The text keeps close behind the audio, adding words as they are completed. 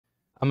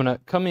I'm gonna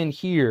come in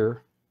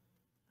here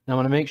and I'm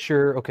gonna make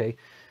sure, okay,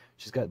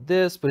 she's got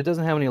this, but it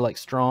doesn't have any like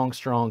strong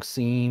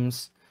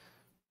seams.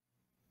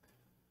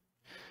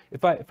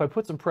 If I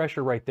put some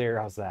pressure right there,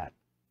 how's that?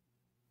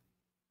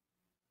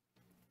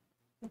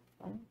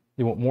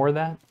 You want more of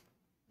that?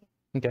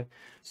 Okay.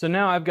 So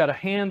now I've got a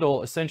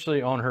handle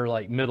essentially on her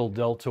like middle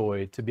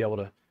deltoid to be able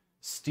to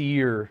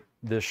steer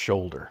this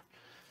shoulder.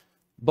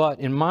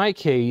 But in my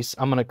case,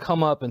 I'm gonna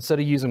come up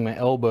instead of using my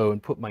elbow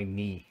and put my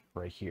knee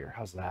right here.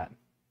 How's that?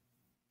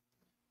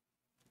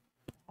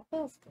 That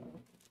feels good.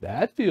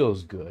 That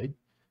feels good.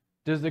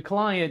 Does the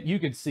client, you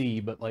can see,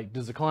 but like,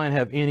 does the client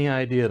have any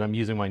idea that I'm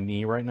using my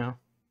knee right now?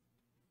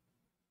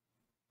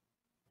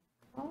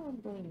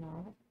 Probably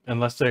not.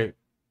 Unless they're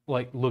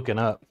like looking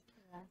up.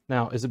 Yeah.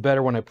 Now, is it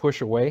better when I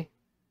push away?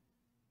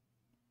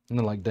 And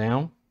then like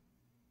down?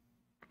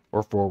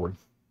 Or forward?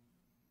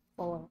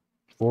 Forward.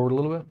 Forward a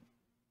little bit?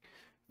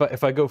 But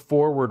if I go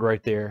forward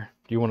right there,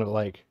 do you want to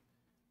like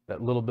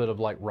that little bit of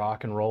like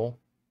rock and roll?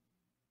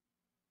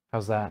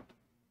 How's that?